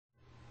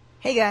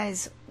Hey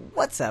guys,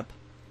 what's up?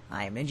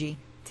 I am Ninji.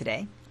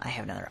 Today, I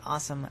have another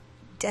awesome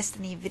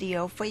Destiny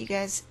video for you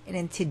guys, and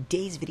in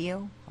today's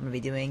video, I'm going to be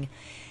doing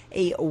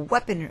a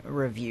weapon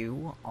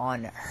review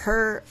on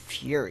Her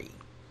Fury.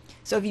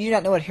 So if you do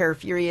not know what Her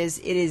Fury is,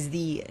 it is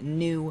the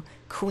new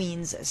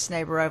Queen's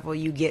sniper rifle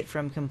you get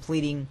from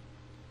completing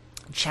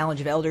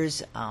Challenge of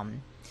Elders.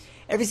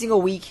 Every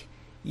single week,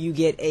 you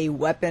get a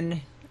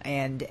weapon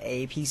and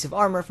a piece of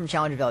armor from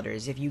Challenge of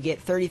Elders. If you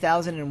get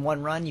 30,000 in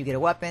one run, you get a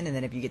weapon, and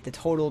then if you get the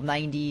total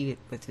 90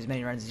 with as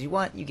many runs as you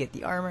want, you get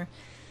the armor.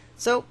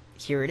 So,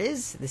 here it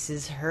is. This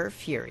is Her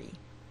Fury.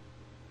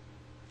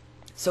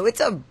 So, it's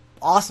a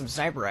awesome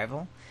sniper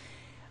rifle.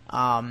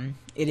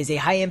 It is a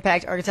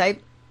high-impact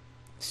archetype,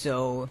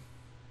 so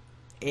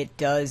it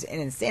does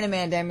an insane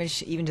amount of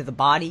damage, even to the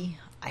body.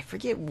 I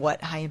forget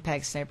what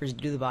high-impact snipers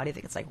do to the body. I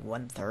think it's like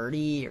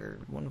 130 or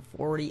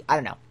 140. I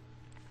don't know.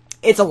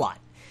 It's a lot.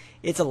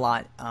 It's a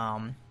lot.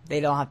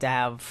 They don't have to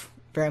have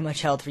very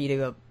much health for you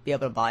to be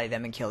able to body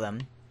them and kill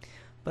them.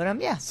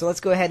 But, yeah, so let's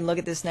go ahead and look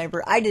at this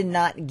sniper. I did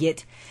not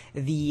get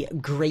the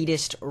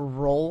greatest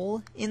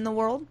roll in the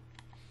world,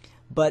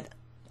 but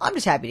I'm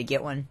just happy to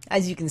get one.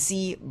 As you can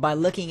see, by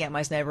looking at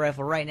my sniper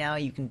rifle right now,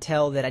 you can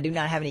tell that I do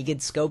not have any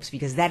good scopes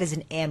because that is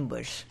an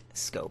ambush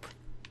scope.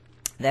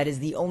 That is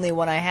the only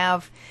one I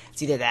have.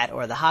 It's either that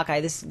or the Hawkeye.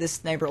 This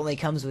sniper only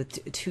comes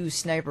with two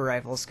sniper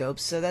rifle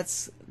scopes, so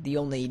that's the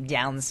only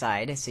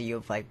downside. So you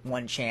have like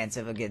one chance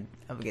of a good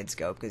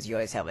scope because you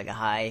always have like a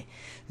high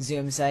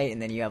zoom sight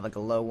and then you have like a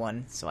low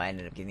one. So I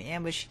ended up getting the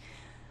ambush.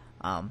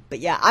 But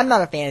yeah, I'm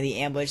not a fan of the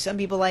ambush. Some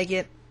people like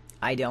it.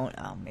 I don't.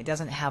 It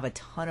doesn't have a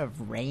ton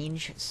of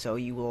range, so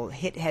you will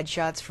hit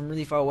headshots from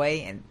really far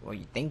away, or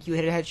you think you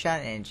hit a headshot,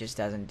 and it just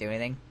doesn't do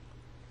anything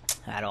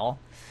at all.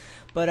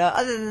 But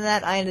other than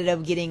that, I ended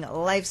up getting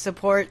life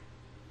support.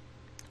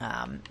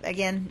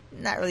 Again,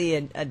 not really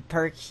a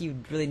perk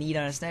you'd really need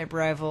on a sniper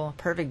rifle.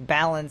 Perfect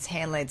balance,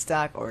 hand-laid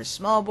stock, or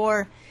small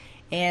bore,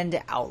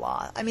 and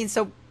outlaw. I mean,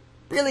 so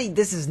really,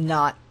 this is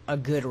not a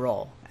good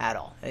roll at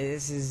all. None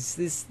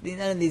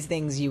of these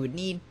things you would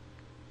need.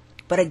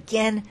 But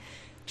again,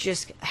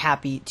 just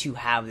happy to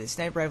have this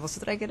sniper rifle so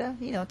that I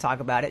could, talk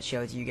about it,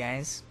 show it to you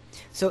guys.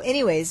 So,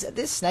 anyways,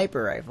 this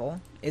sniper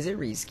rifle is a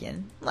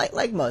reskin,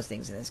 like most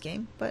things in this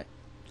game, but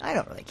I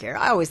don't really care.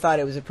 I always thought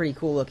it was a pretty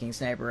cool looking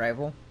sniper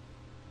rifle.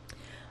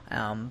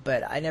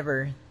 But I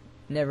never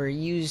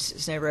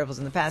used sniper rifles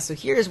in the past, so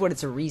here's what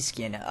it's a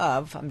reskin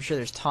of. I'm sure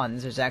there's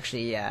tons. There's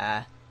actually,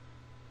 I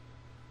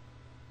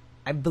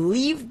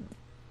believe,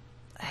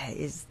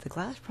 is the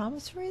Glass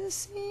Promontory the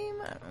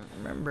same? I don't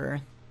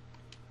remember.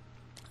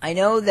 I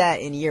know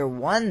that in year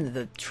 1,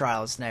 the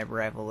Trial sniper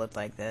rifle looked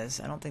like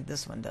this. I don't think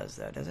this one does,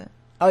 though, does it?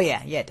 Oh,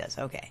 yeah, it does.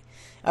 Okay.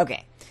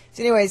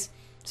 So anyways,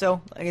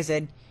 like I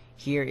said,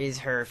 here is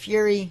Her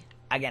Fury.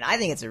 Again, I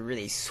think it's a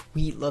really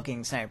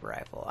sweet-looking sniper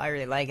rifle. I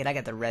really like it. I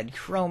got the red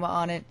chroma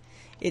on it.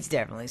 It's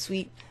definitely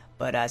sweet.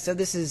 But, so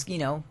this is,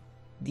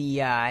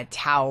 the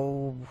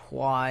Tau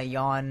Hua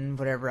Yan,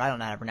 whatever. I don't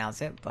know how to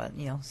pronounce it. But,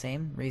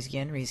 same.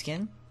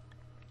 Reskin.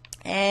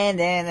 And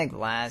then the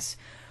Glass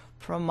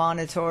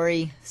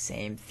Promontory.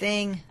 Same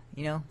thing.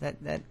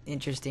 That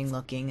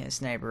interesting-looking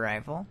sniper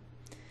rifle.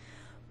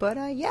 But,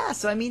 yeah,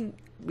 so, I mean,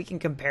 we can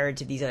compare it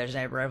to these other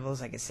sniper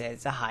rifles. Like I said,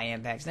 it's a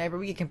high-impact sniper.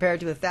 We can compare it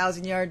to a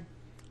 1,000-yard.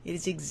 It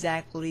is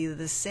exactly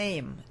the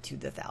same to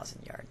the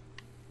 1,000-yard.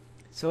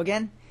 So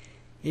again,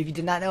 if you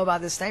did not know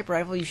about this sniper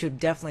rifle, you should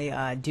definitely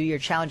do your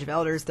Challenge of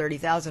Elders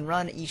 30,000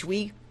 run each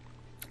week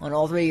on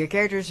all 3 of your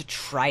characters to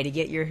try to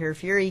get your Her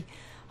Fury.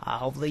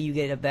 Hopefully you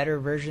get a better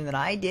version than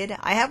I did.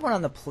 I have one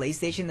on the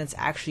PlayStation that's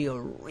actually a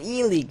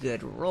really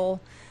good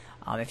roll.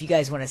 If you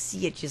guys want to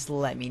see it, just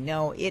let me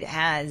know. It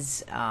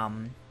has, I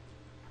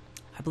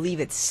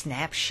believe it's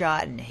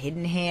Snapshot and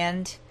Hidden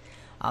Hand.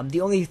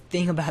 The only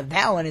thing about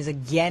that one is,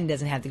 again,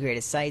 doesn't have the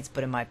greatest sights,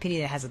 but in my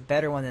opinion, it has a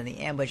better one than the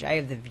Ambush. I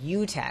have the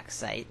ViewTac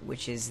sight,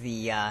 which is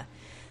the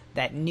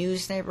that new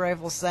sniper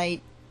rifle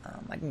sight.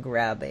 I can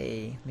grab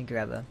a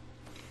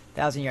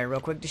 1,000-yard real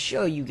quick to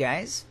show you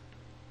guys.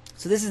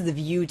 So this is the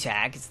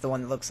ViewTac. It's the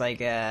one that looks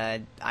like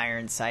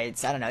iron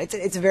sights. I don't know.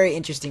 It's a very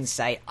interesting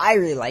sight. I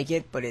really like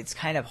it, but it's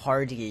kind of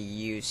hard to get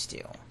used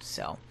to.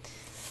 So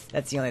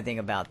that's the only thing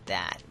about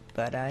that.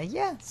 But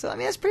yeah. So I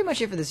mean, that's pretty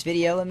much it for this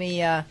video. Let me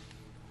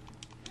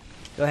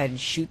go ahead and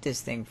shoot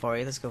this thing for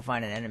you. Let's go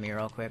find an enemy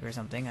real quick or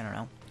something. I don't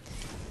know.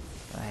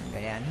 Go ahead and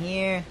go down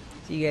here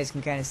so you guys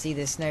can kind of see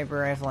this sniper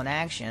rifle in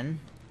action.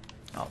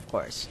 Oh, of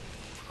course.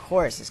 Of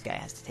course this guy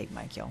has to take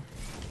my kill.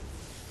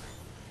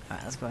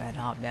 Alright, let's go ahead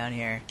and hop down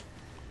here.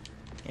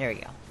 There we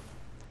go.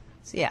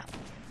 So, yeah.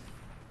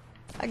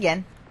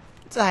 Again,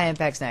 it's a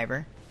high-impact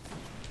sniper.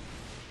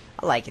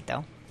 I like it,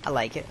 though. I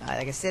like it.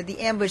 Like I said,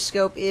 the ambush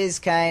scope is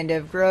kind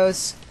of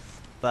gross,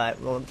 but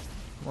we'll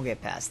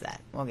get past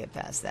that.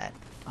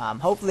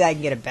 Hopefully I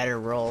can get a better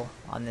roll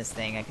on this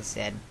thing, like I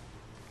said.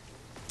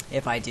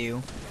 If I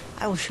do,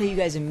 I will show you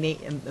guys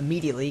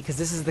immediately, because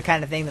this is the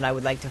kind of thing that I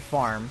would like to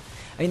farm.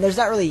 I mean,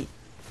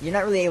 you're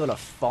not really able to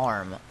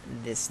farm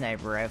this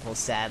sniper rifle,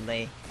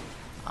 sadly.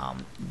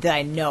 that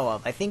I know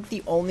of. I think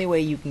the only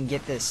way you can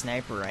get this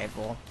sniper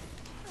rifle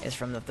is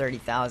from the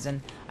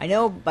 30,000. I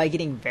know by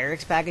getting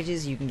Varric's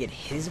packages you can get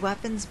his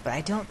weapons, but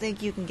I don't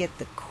think you can get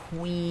the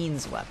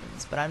Queen's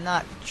weapons. But I'm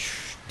not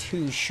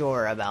too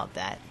sure about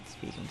that,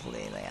 to be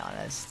completely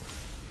honest.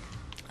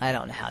 I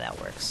don't know how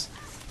that works.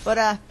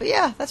 But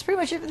yeah, that's pretty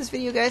much it for this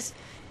video, guys.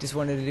 Just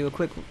wanted to do a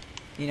quick,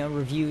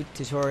 review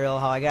tutorial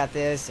how I got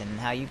this and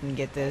how you can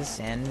get this,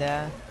 and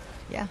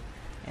yeah.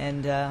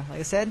 And like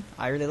I said,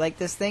 I really like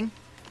this thing.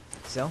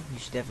 So, you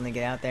should definitely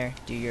get out there,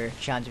 do your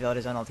challenge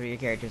abilities on all 3 of your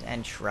characters,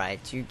 and try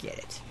to get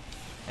it.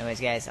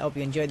 Anyways, guys, I hope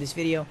you enjoyed this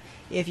video.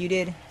 If you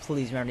did,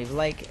 please remember to leave a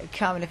like,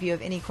 comment if you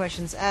have any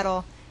questions at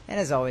all, and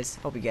as always,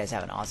 hope you guys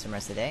have an awesome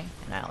rest of the day,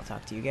 and I'll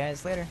talk to you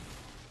guys later.